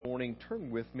morning, turn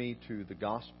with me to the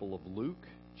Gospel of Luke,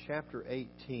 chapter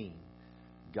 18.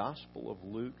 Gospel of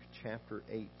Luke, chapter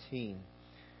 18.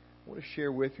 I want to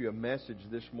share with you a message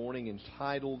this morning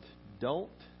entitled,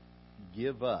 Don't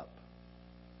Give Up.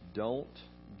 Don't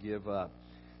give up.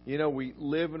 You know, we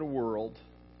live in a world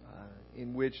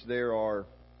in which there are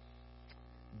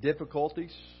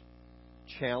difficulties,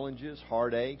 challenges,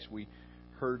 heartaches. We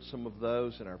heard some of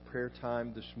those in our prayer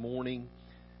time this morning.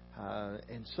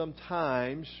 And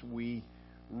sometimes we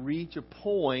reach a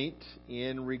point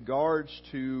in regards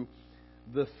to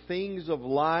the things of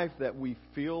life that we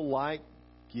feel like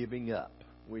giving up.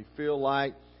 We feel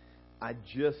like I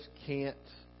just can't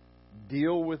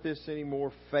deal with this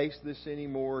anymore, face this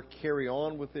anymore, carry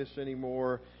on with this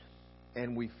anymore,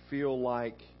 and we feel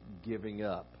like giving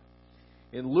up.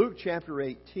 In Luke chapter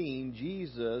 18,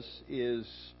 Jesus is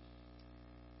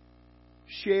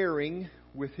sharing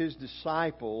with His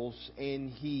disciples, and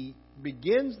He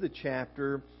begins the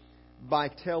chapter by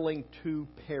telling two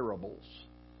parables.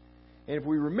 And if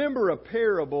we remember, a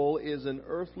parable is an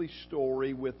earthly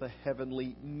story with a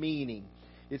heavenly meaning.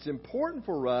 It's important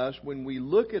for us when we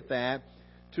look at that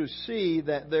to see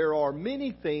that there are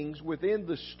many things within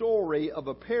the story of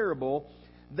a parable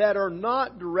that are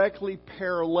not directly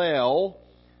parallel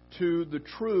to the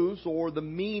truths or the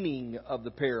meaning of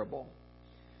the parable.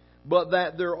 But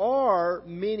that there are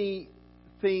many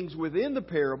things within the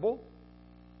parable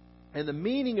and the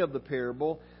meaning of the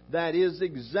parable that is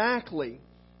exactly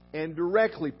and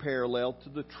directly parallel to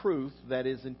the truth that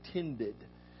is intended.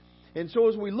 And so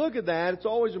as we look at that, it's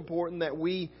always important that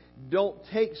we don't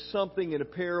take something in a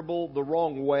parable the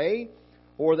wrong way,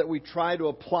 or that we try to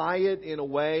apply it in a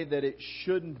way that it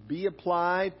shouldn't be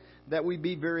applied, that we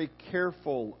be very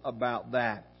careful about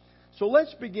that. So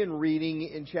let's begin reading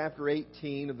in chapter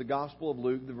 18 of the Gospel of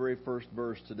Luke, the very first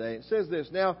verse today. It says this,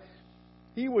 Now,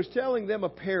 He was telling them a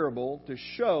parable to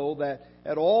show that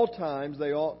at all times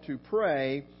they ought to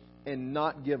pray and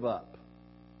not give up.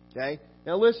 Okay?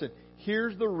 Now listen,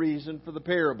 here's the reason for the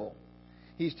parable.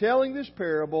 He's telling this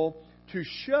parable to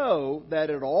show that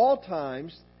at all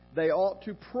times they ought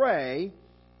to pray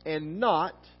and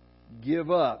not give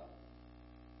up.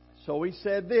 So He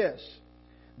said this,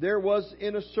 There was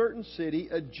in a certain city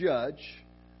a judge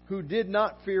who did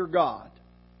not fear God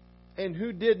and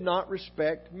who did not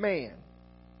respect man.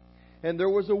 And there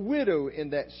was a widow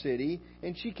in that city,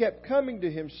 and she kept coming to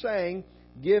him saying,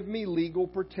 Give me legal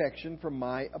protection from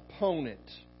my opponent.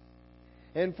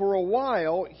 And for a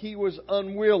while he was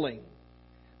unwilling.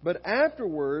 But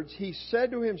afterwards he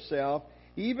said to himself,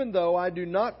 Even though I do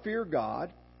not fear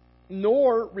God,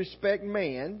 nor respect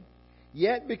man,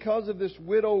 yet because of this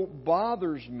widow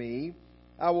bothers me,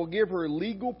 I will give her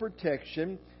legal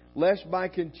protection, lest by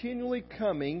continually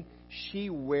coming she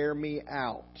wear me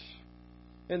out.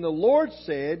 And the Lord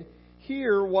said,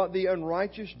 Hear what the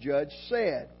unrighteous judge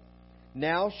said.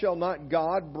 Now shall not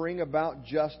God bring about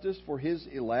justice for His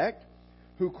elect,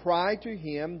 who cry to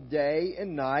Him day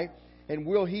and night, and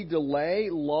will He delay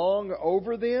long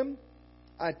over them?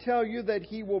 I tell you that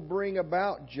He will bring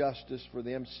about justice for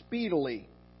them speedily.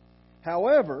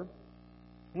 However,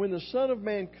 when the Son of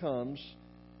Man comes,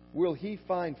 will He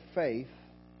find faith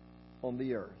on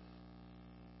the earth?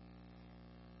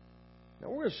 Now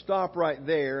we're going to stop right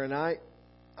there, and I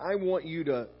want you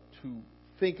to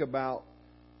think about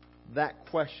that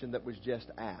question that was just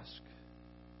asked.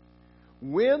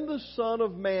 When the Son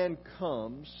of Man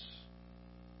comes,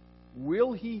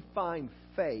 will He find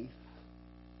faith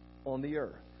on the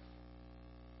earth?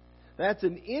 That's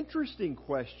an interesting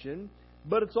question,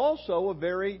 but it's also a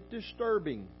very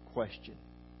disturbing question.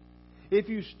 If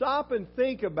you stop and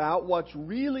think about what's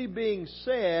really being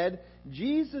said,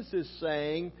 Jesus is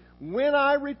saying, when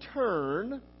I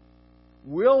return,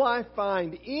 will I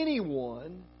find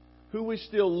anyone who is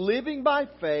still living by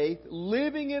faith,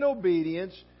 living in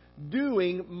obedience,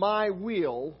 doing my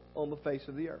will on the face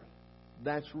of the earth?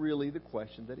 That's really the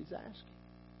question that He's asking.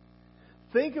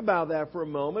 Think about that for a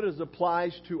moment as it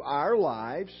applies to our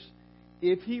lives.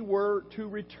 If He were to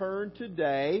return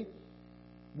today,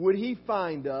 would He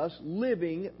find us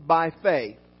living by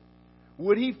faith?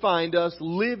 Would He find us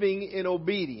living in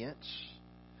obedience?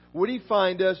 Would He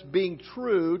find us being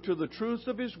true to the truths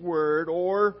of His Word,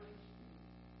 or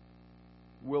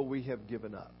will we have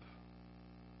given up?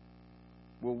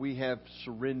 Will we have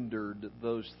surrendered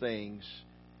those things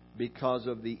because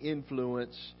of the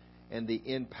influence and the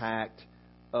impact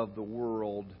of the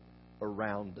world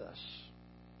around us?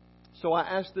 So I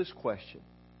ask this question.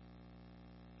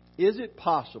 Is it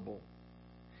possible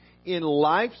in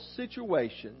life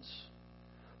situations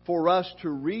for us to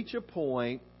reach a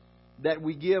point that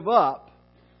we give up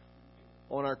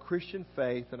on our Christian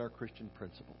faith and our Christian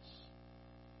principles.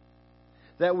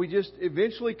 That we just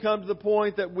eventually come to the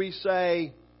point that we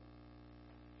say,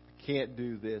 I can't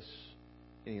do this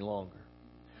any longer.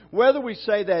 Whether we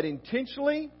say that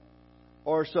intentionally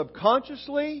or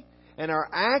subconsciously, and our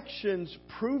actions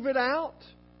prove it out,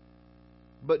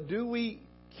 but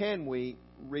can we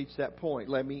reach that point?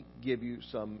 Let me give you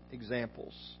some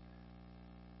examples.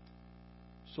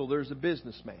 So there's a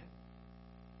businessman.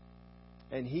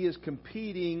 And he is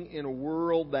competing in a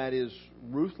world that is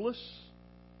ruthless.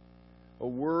 A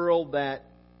world that,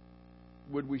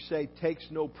 would we say, takes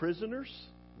no prisoners.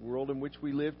 The world in which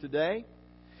we live today.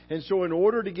 And so in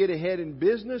order to get ahead in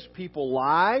business, people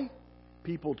lie.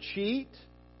 People cheat.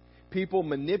 People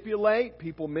manipulate.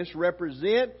 People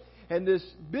misrepresent. And this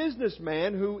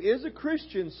businessman, who is a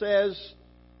Christian, says,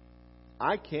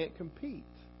 I can't compete.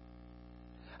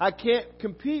 I can't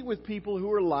compete with people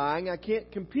who are lying. I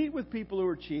can't compete with people who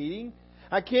are cheating.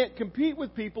 I can't compete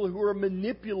with people who are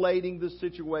manipulating the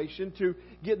situation to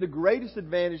get the greatest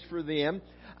advantage for them.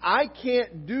 I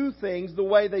can't do things the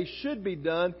way they should be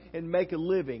done and make a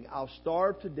living. I'll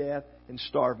starve to death and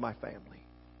starve my family.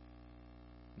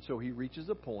 And so he reaches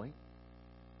a point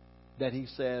that he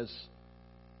says,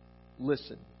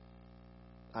 listen,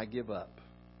 I give up.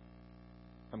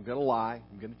 I'm going to lie.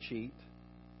 I'm going to cheat.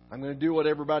 I'm going to do what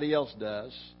everybody else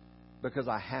does because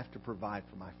I have to provide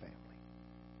for my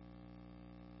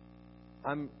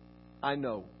family. I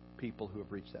know people who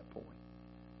have reached that point.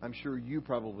 I'm sure you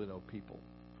probably know people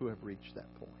who have reached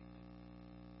that point.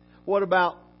 What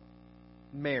about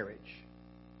marriage?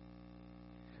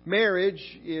 Marriage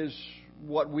is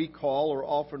what we call or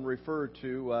often refer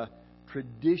to a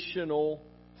traditional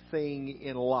thing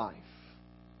in life.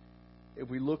 If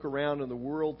we look around in the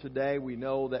world today, we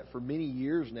know that for many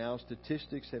years now,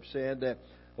 statistics have said that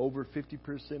over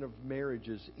 50% of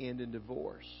marriages end in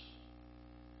divorce.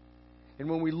 And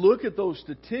when we look at those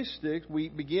statistics, we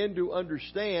begin to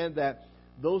understand that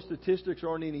those statistics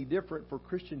aren't any different for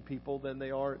Christian people than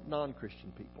they are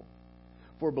non-Christian people.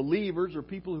 For believers or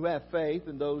people who have faith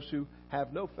and those who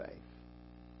have no faith.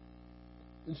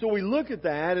 And so we look at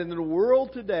that, and in the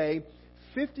world today,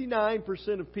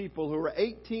 59% of people who are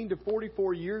 18 to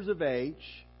 44 years of age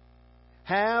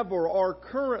have or are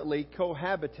currently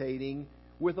cohabitating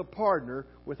with a partner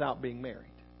without being married.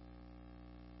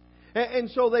 And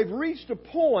so they've reached a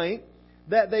point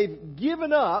that they've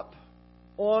given up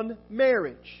on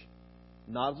marriage.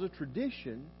 Not as a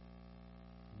tradition,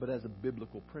 but as a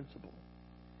biblical principle.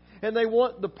 And they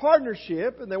want the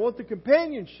partnership and they want the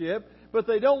companionship, but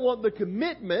they don't want the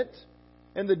commitment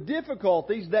and the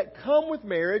difficulties that come with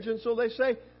marriage. And so they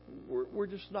say, we're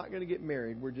just not going to get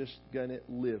married. We're just going to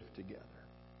live together.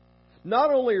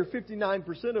 Not only are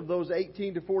 59% of those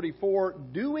 18 to 44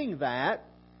 doing that,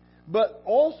 but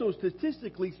also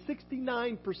statistically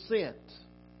 69%.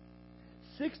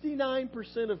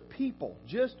 69% of people,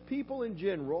 just people in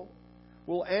general,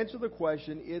 will answer the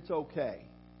question, it's okay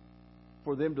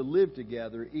for them to live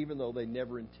together even though they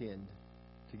never intend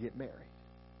to get married.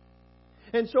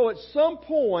 And so at some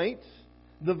point,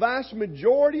 the vast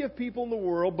majority of people in the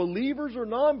world, believers or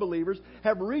non-believers,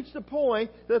 have reached a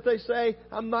point that they say,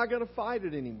 I'm not going to fight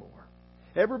it anymore.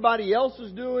 Everybody else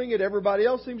is doing it. Everybody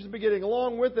else seems to be getting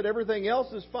along with it. Everything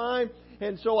else is fine.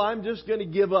 And so I'm just going to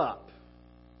give up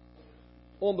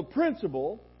on the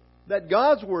principle that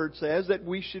God's Word says that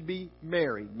we should be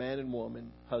married, man and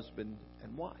woman, husband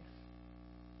and wife.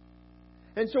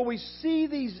 And so we see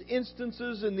these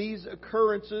instances and these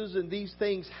occurrences and these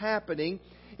things happening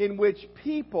in which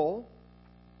people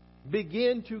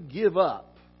begin to give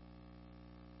up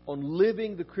on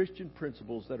living the Christian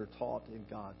principles that are taught in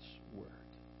God's Word.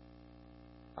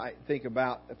 I think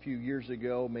about a few years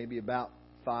ago, maybe about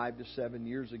 5 to 7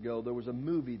 years ago, there was a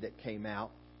movie that came out.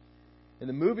 And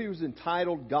the movie was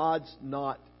entitled God's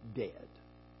Not Dead.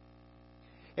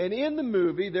 And in the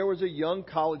movie, there was a young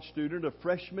college student, a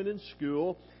freshman in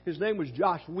school. His name was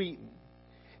Josh Wheaton.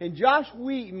 And Josh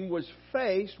Wheaton was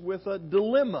faced with a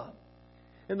dilemma.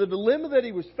 And the dilemma that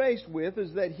he was faced with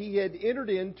is that he had entered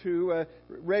into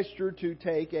registered to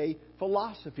take a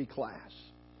philosophy class.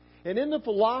 And in the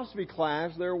philosophy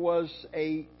class, there was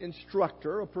an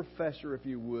instructor, a professor, if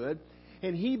you would.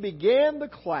 And he began the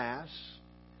class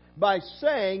by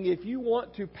saying, if you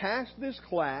want to pass this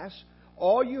class,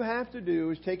 all you have to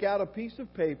do is take out a piece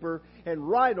of paper and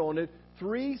write on it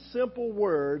 3 simple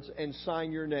words and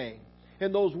sign your name.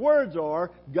 And those words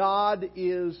are, God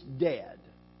is dead.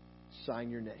 Sign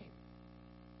your name.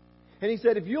 And he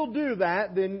said, if you'll do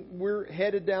that, then we're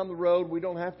headed down the road. We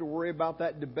don't have to worry about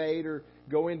that debate or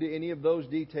go into any of those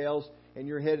details. And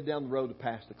you're headed down the road to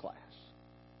pass the class.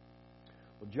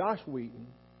 Well, Josh Wheaton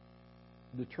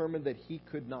determined that he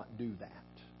could not do that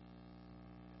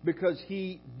because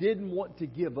he didn't want to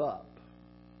give up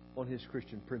on his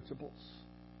Christian principles.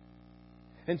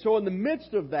 And so in the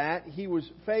midst of that, he was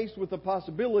faced with the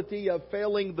possibility of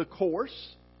failing the course.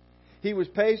 He was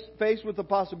faced with the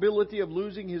possibility of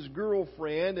losing his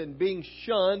girlfriend and being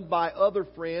shunned by other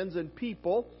friends and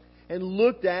people and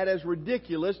looked at as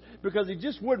ridiculous because he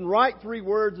just wouldn't write 3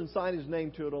 words and sign his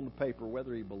name to it on the paper,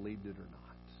 whether he believed it or not.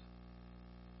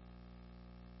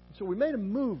 So we made a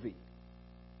movie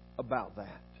about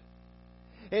that.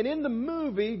 And in the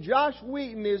movie, Josh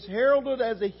Wheaton is heralded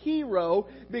as a hero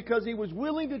because he was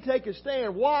willing to take a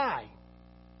stand. Why?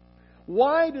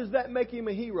 Why does that make him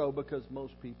a hero? Because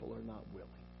most people are not willing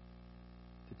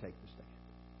to take the stand.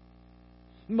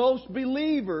 Most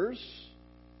believers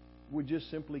would just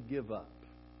simply give up.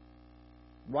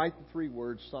 Write the 3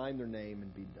 words, sign their name,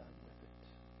 and be done with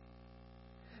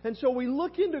it. And so we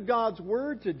look into God's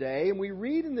Word today, and we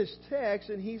read in this text,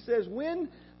 and He says, when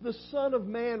the Son of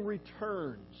Man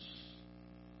returns,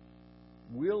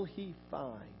 will He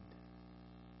find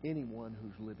anyone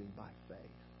who's living by faith?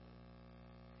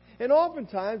 And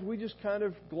oftentimes we just kind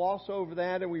of gloss over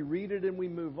that and we read it and we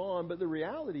move on. But the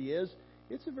reality is,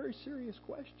 it's a very serious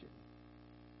question.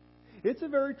 It's a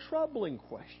very troubling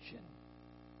question.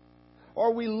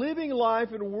 Are we living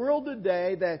life in a world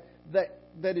today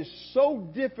that is so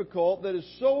difficult, that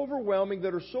is so overwhelming,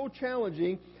 that are so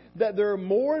challenging, that there are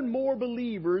more and more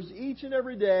believers each and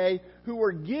every day who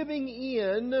are giving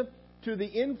in to the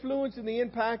influence and the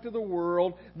impact of the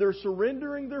world? They're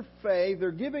surrendering their faith.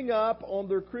 They're giving up on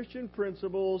their Christian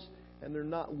principles, and they're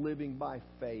not living by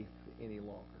faith any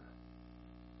longer.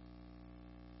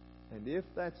 And if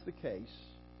that's the case,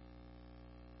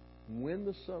 when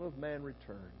the Son of Man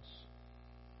returns,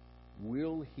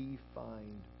 will He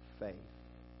find faith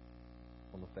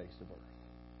on the face of earth?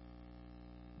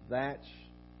 That's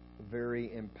a very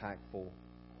impactful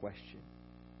question.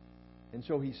 And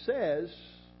so He says,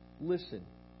 listen,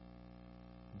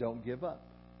 don't give up.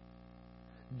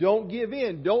 Don't give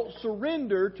in. Don't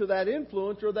surrender to that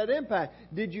influence or that impact.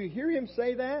 Did you hear Him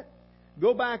say that?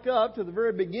 Go back up to the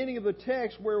very beginning of the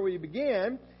text where we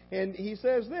began, and He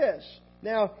says this.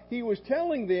 Now, He was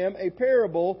telling them a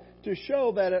parable to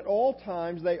show that at all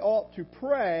times they ought to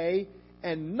pray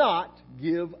and not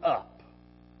give up.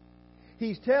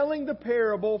 He's telling the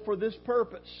parable for this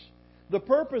purpose. The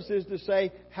purpose is to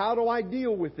say, how do I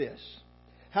deal with this?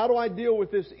 How do I deal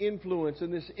with this influence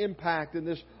and this impact and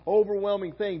this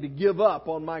overwhelming thing to give up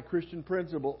on my Christian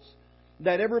principles?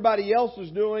 That everybody else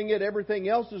is doing it, everything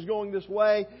else is going this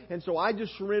way, and so I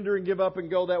just surrender and give up and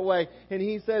go that way. And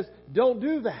He says, don't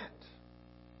do that.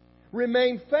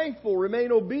 Remain faithful,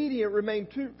 remain obedient, remain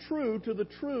true to the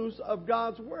truths of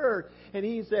God's Word. And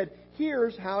He said,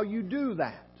 here's how you do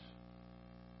that.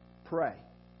 Pray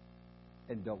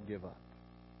and don't give up.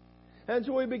 And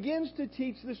so He begins to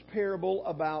teach this parable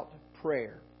about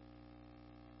prayer.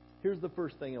 Here's the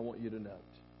first thing I want you to note.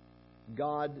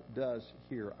 God does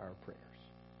hear our prayers.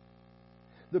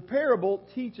 The parable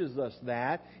teaches us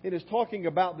that. It is talking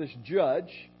about this judge.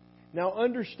 Now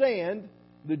understand,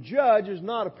 the judge is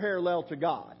not a parallel to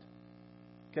God.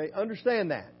 Okay,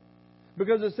 understand that.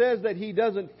 Because it says that He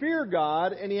doesn't fear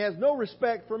God and He has no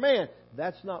respect for man.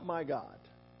 That's not my God.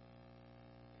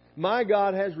 My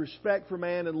God has respect for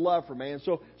man and love for man.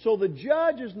 So the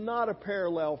judge is not a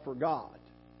parallel for God.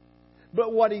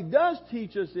 But what He does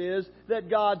teach us is that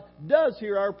God does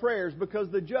hear our prayers because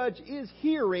the judge is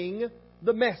hearing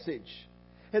the message.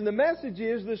 And the message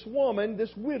is this woman,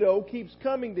 this widow, keeps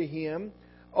coming to Him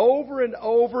over and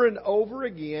over and over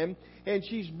again. And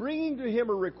she's bringing to Him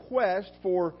a request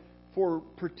for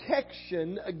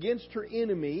protection against her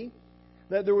enemy.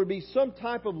 That there would be some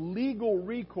type of legal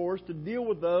recourse to deal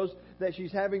with those that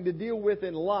she's having to deal with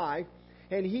in life.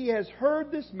 And He has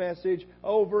heard this message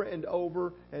over and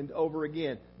over and over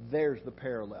again. There's the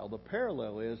parallel. The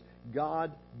parallel is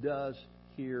God does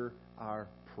hear our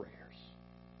prayers.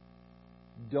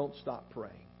 Don't stop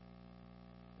praying.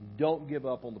 Don't give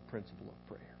up on the principle of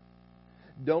prayer.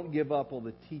 Don't give up on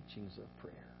the teachings of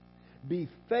prayer. Be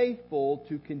faithful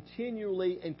to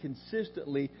continually and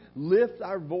consistently lift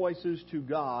our voices to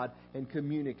God and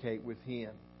communicate with Him.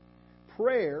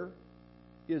 Prayer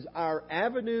is our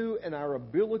avenue and our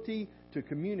ability to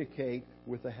communicate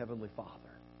with the Heavenly Father.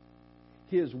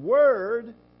 His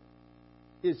Word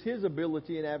is His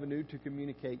ability and avenue to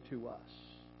communicate to us.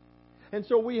 And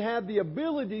so we have the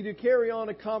ability to carry on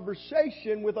a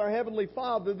conversation with our Heavenly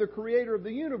Father, the Creator of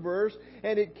the universe,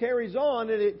 and it carries on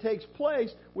and it takes place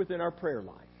within our prayer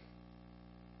life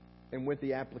and with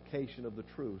the application of the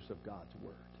truths of God's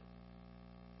Word.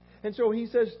 And so he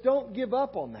says, don't give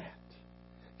up on that.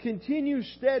 Continue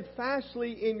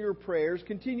steadfastly in your prayers.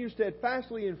 Continue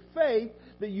steadfastly in faith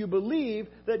that you believe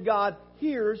that God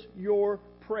hears your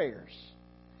prayers.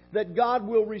 That God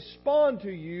will respond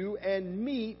to you and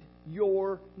meet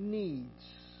your needs.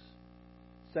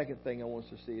 Second thing I want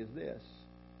us to see is this.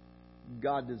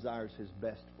 God desires His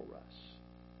best for us.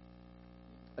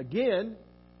 Again,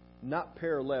 not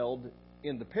paralleled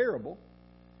in the parable.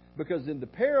 Because in the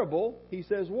parable, He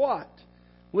says what?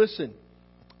 Listen,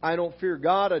 I don't fear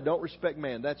God, I don't respect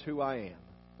man. That's who I am.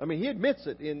 I mean, He admits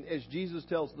it as Jesus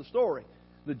tells the story.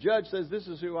 The judge says, this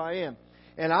is who I am.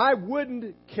 And I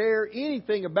wouldn't care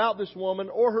anything about this woman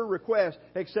or her request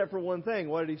except for one thing.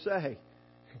 What did He say?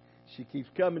 She keeps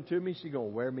coming to me, she's going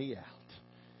to wear me out.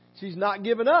 She's not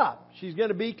giving up. She's going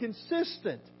to be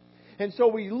consistent. And so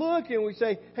we look and we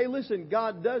say, hey, listen,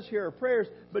 God does hear our prayers,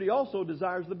 but He also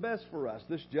desires the best for us.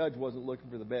 This judge wasn't looking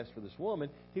for the best for this woman.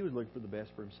 He was looking for the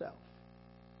best for himself.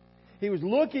 He was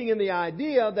looking in the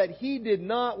idea that he did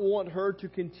not want her to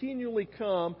continually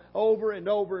come over and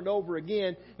over and over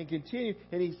again and continue.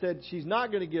 And he said, she's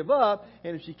not going to give up.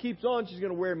 And if she keeps on, she's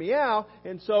going to wear me out.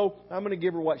 And so I'm going to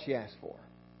give her what she asked for.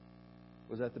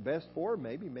 Was that the best for her?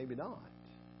 Maybe, maybe not.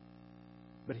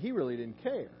 But he really didn't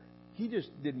care. He just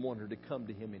didn't want her to come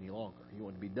to him any longer. He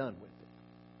wanted to be done with it.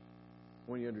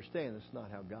 When you understand, that's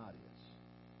not how God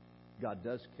is. God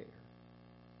does care.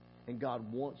 And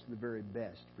God wants the very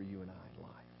best for you and I in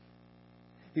life.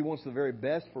 He wants the very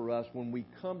best for us when we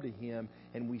come to Him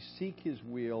and we seek His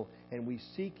will and we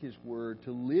seek His Word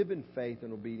to live in faith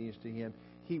and obedience to Him.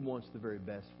 He wants the very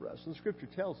best for us. And the Scripture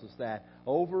tells us that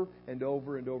over and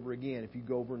over and over again. If you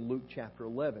go over in Luke chapter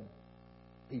 11,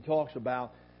 He talks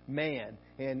about man.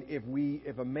 And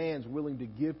if a man's willing to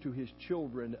give to his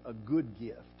children a good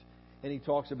gift. And He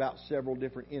talks about several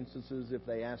different instances. If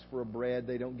they ask for a bread,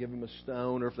 they don't give them a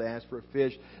stone. Or if they ask for a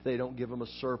fish, they don't give them a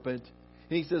serpent.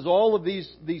 And He says all of these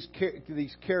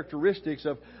characteristics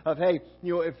of hey,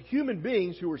 if human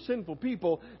beings who are sinful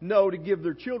people know to give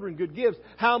their children good gifts,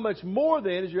 how much more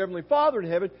then is your Heavenly Father in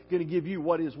heaven going to give you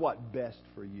what is what? Best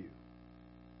for you.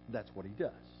 That's what He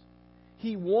does.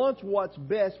 He wants what's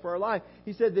best for our life.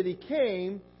 He said that He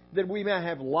came that we might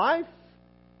have life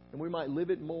and we might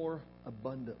live it more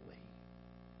abundantly.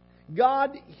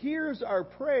 God hears our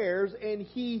prayers and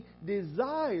He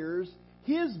desires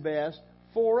His best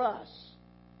for us.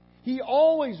 He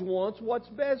always wants what's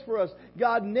best for us.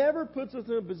 God never puts us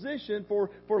in a position for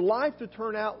life to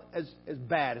turn out as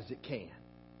bad as it can.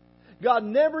 God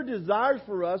never desires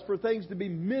for us for things to be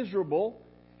miserable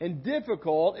and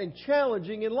difficult and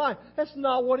challenging in life. That's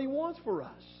not what He wants for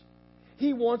us.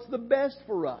 He wants the best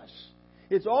for us.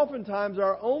 It's oftentimes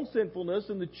our own sinfulness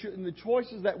and the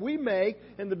choices that we make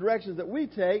and the directions that we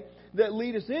take that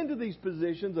lead us into these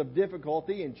positions of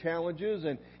difficulty and challenges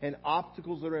and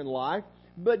obstacles that are in life.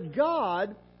 But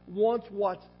God wants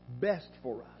what's best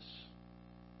for us.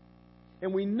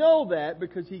 And we know that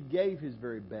because He gave His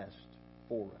very best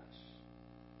for us.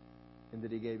 And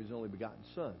that He gave His only begotten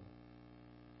Son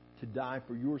to die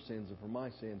for your sins and for my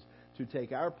sins, to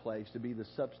take our place, to be the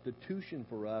substitution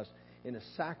for us in a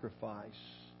sacrifice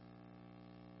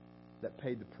that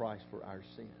paid the price for our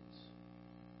sins.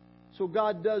 So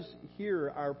God does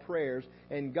hear our prayers,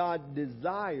 and God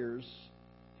desires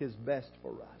His best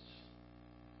for us.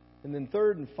 And then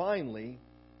third and finally,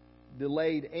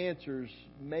 delayed answers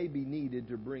may be needed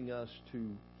to bring us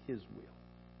to His will.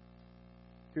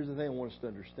 Here's the thing I want us to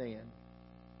understand,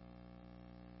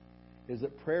 is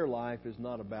that prayer life is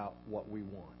not about what we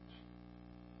want.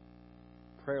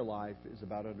 Prayer life is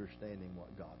about understanding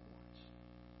what God wants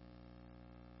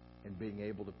and being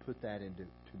able to put that into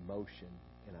motion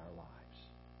in our lives.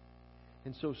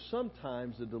 And so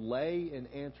sometimes the delay in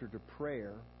answer to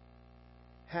prayer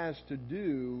has to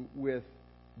do with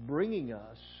bringing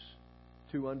us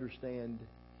to understand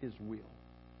His will,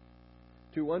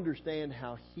 to understand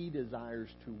how He desires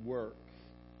to work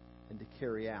and to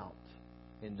carry out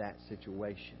in that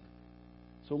situation.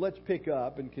 So let's pick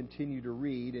up and continue to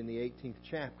read in the 18th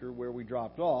chapter where we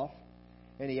dropped off.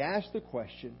 And He asked the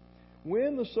question,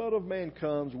 when the Son of Man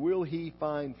comes, will He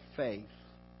find faith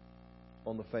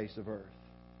on the face of earth?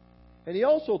 And He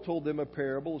also told them a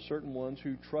parable of certain ones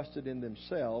who trusted in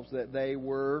themselves that they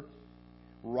were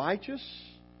righteous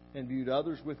and viewed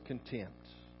others with contempt.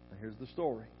 Now here's the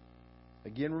story.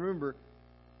 Again, remember,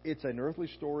 it's an earthly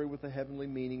story with a heavenly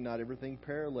meaning. Not everything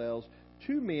parallels.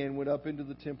 2 men went up into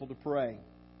the temple to pray.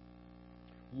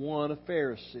 One a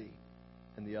Pharisee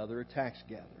and the other a tax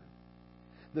gatherer.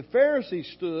 The Pharisee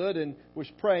stood and was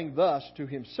praying thus to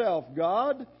himself,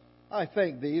 God, I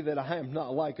thank Thee that I am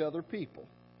not like other people,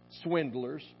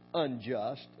 swindlers,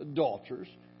 unjust, adulterers,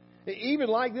 even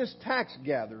like this tax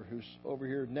gatherer who's over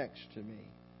here next to me.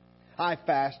 I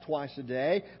fast twice a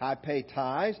day. I pay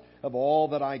tithes of all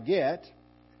that I get.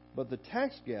 But the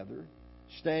tax gatherer,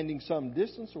 standing some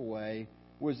distance away,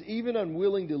 was even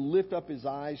unwilling to lift up his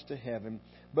eyes to heaven,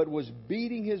 but was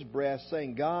beating his breast,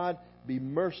 saying, God, be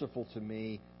merciful to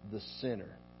me, the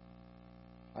sinner.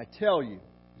 I tell you,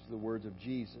 these are the words of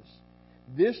Jesus,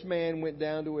 this man went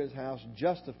down to his house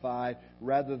justified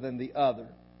rather than the other.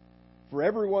 For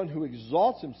everyone who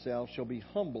exalts himself shall be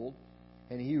humbled,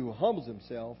 and he who humbles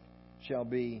himself shall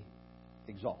be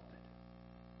exalted.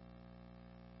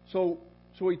 So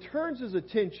he turns his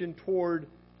attention toward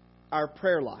our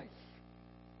prayer life.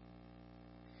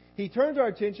 He turns our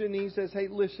attention and he says, hey,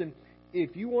 listen,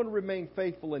 if you want to remain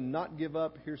faithful and not give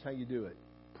up, here's how you do it.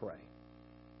 Pray.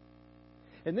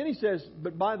 And then he says,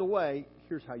 but by the way,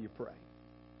 here's how you pray.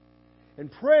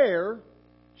 And prayer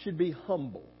should be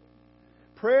humble.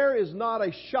 Prayer is not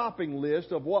a shopping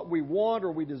list of what we want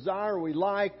or we desire or we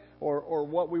like or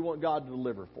what we want God to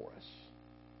deliver for us.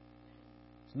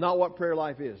 It's not what prayer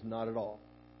life is, not at all.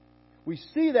 We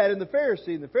see that in the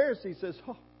Pharisee. And the Pharisee says,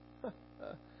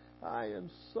 I am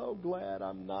so glad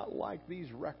I'm not like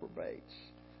these reprobates.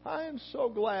 I am so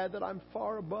glad that I'm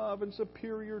far above and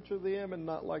superior to them and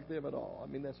not like them at all.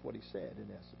 I mean, that's what he said in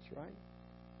essence, right?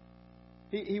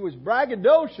 He was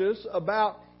braggadocious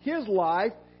about his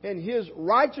life and his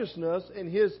righteousness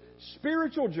and his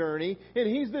spiritual journey, and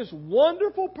he's this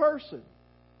wonderful person.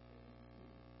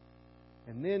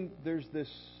 And then there's this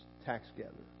tax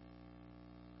gatherer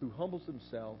who humbles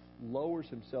himself, lowers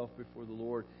himself before the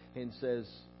Lord, and says,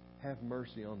 have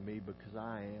mercy on me because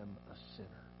I am a sinner.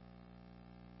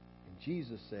 And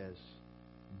Jesus says,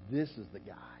 this is the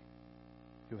guy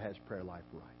who has prayer life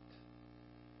right.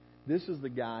 This is the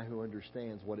guy who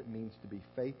understands what it means to be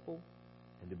faithful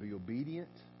and to be obedient.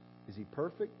 Is he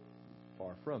perfect?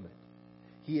 Far from it.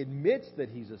 He admits that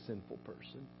he's a sinful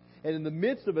person. And in the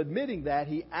midst of admitting that,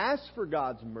 he asks for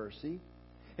God's mercy.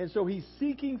 And so he's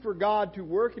seeking for God to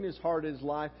work in his heart and his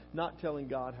life, not telling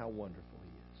God how wonderful he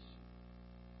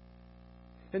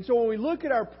is. And so when we look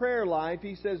at our prayer life,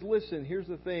 he says, listen, here's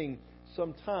the thing.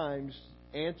 Sometimes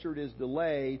answered is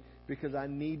delayed because I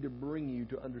need to bring you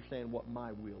to understand what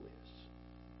my will is.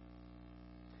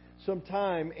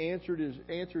 Sometimes answer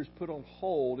is put on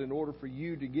hold in order for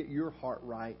you to get your heart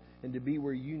right and to be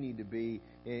where you need to be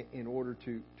in order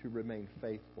to remain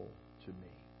faithful to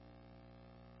me.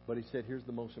 But he said, here's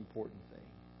the most important thing.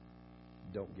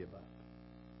 Don't give up.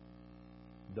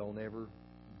 Don't ever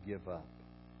give up.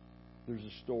 There's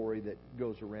a story that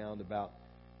goes around about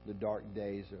the dark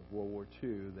days of World War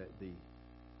II that the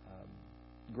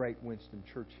great Winston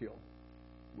Churchill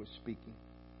was speaking.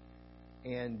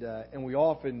 And we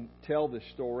often tell this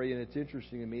story, and it's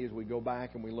interesting to me as we go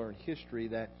back and we learn history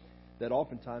that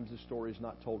oftentimes this story is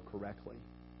not told correctly.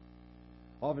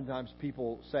 Oftentimes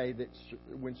people say that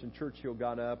Winston Churchill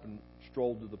got up and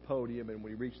strolled to the podium, and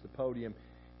when he reached the podium,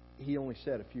 he only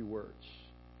said a few words.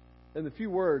 And the few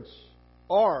words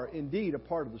are indeed a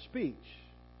part of the speech.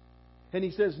 And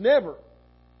he says, never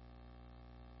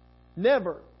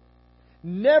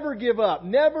give up.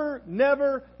 Never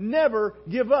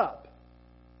give up.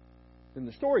 And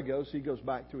the story goes, he goes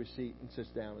back to his seat and sits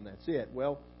down, and that's it.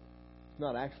 Well, it's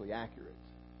not actually accurate.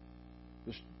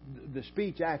 The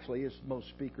speech actually, as most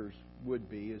speakers would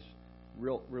be, is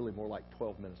really more like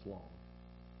 12 minutes long.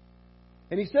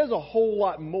 And he says a whole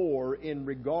lot more in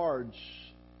regards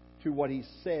to what he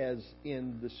says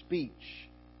in the speech.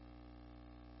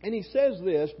 And he says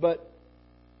this, but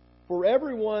for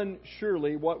everyone,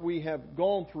 surely, what we have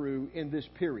gone through in this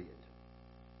period.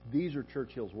 These are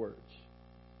Churchill's words.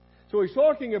 So he's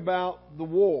talking about the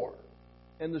war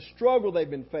and the struggle they've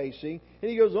been facing.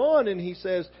 And he goes on and he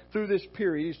says, through this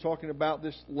period, he's talking about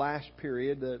this last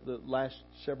period, the last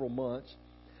several months,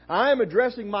 I am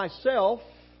addressing myself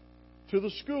to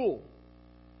the school.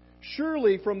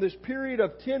 Surely from this period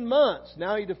of 10 months,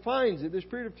 now he defines it, this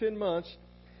period of 10 months,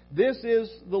 this is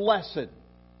the lesson.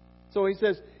 So he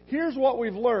says, here's what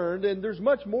we've learned, and there's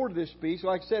much more to this speech.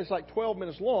 Like I said, it's like 12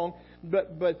 minutes long,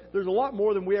 but there's a lot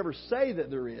more than we ever say that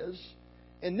there is.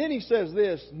 And then he says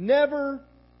this, never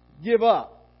give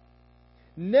up.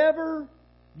 Never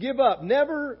give up.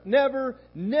 Never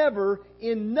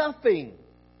in nothing,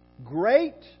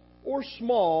 great or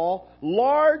small,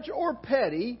 large or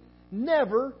petty,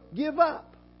 never give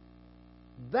up.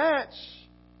 That's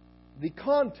the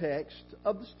context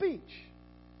of the speech.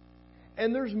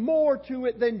 And there's more to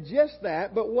it than just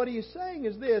that. But what He is saying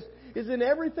is this, is in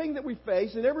everything that we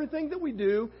face, in everything that we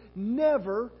do,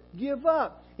 never give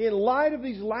up. In light of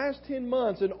these last 10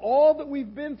 months and all that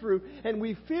we've been through, and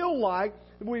we feel like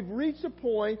we've reached a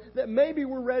point that maybe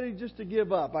we're ready just to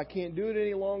give up. I can't do it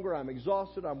any longer. I'm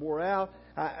exhausted. I'm wore out.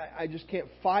 I just can't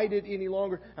fight it any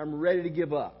longer. I'm ready to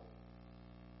give up.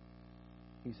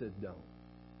 He says, don't.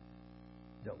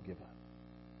 Don't give up.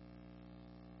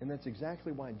 And that's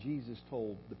exactly why Jesus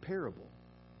told the parable.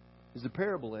 Is the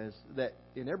parable is that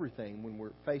in everything, when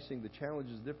we're facing the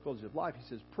challenges and difficulties of life, He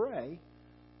says, pray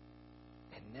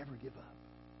and never give up.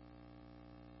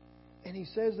 And He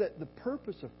says that the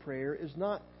purpose of prayer is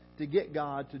not to get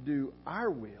God to do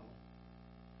our will,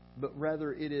 but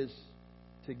rather it is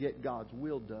to get God's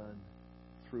will done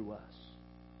through us.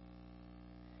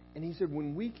 And He said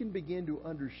when we can begin to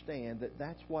understand that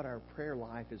that's what our prayer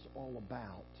life is all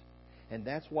about, and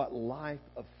that's what life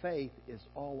of faith is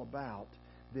all about,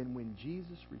 then when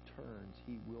Jesus returns,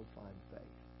 He will find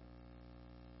faith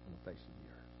on the face of the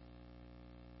earth.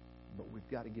 But we've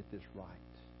got to get this right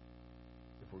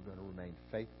if we're going to remain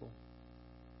faithful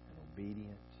and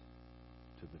obedient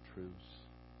to the truths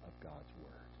of God's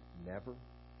Word. Never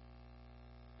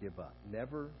give up.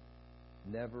 Never,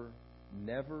 never,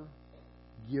 never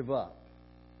give up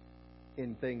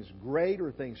in things great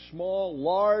or things small,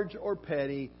 large or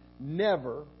petty.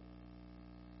 Never,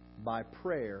 by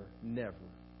prayer, never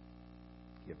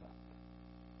give up.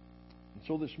 And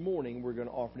so this morning we're going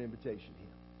to offer an invitation to Him.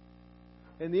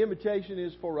 And the invitation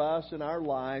is for us in our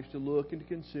lives to look and to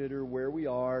consider where we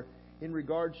are in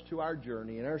regards to our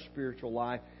journey and our spiritual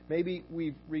life. Maybe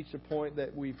we've reached a point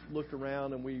that we've looked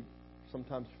around and we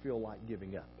sometimes feel like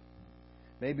giving up.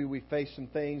 Maybe we face some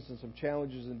things and some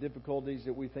challenges and difficulties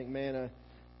that we think, man, I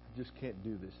just can't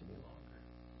do this any longer.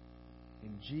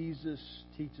 And Jesus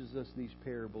teaches us these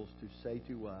parables to say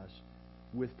to us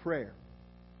with prayer,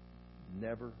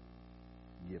 never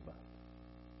give up.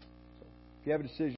 So, if you have a decision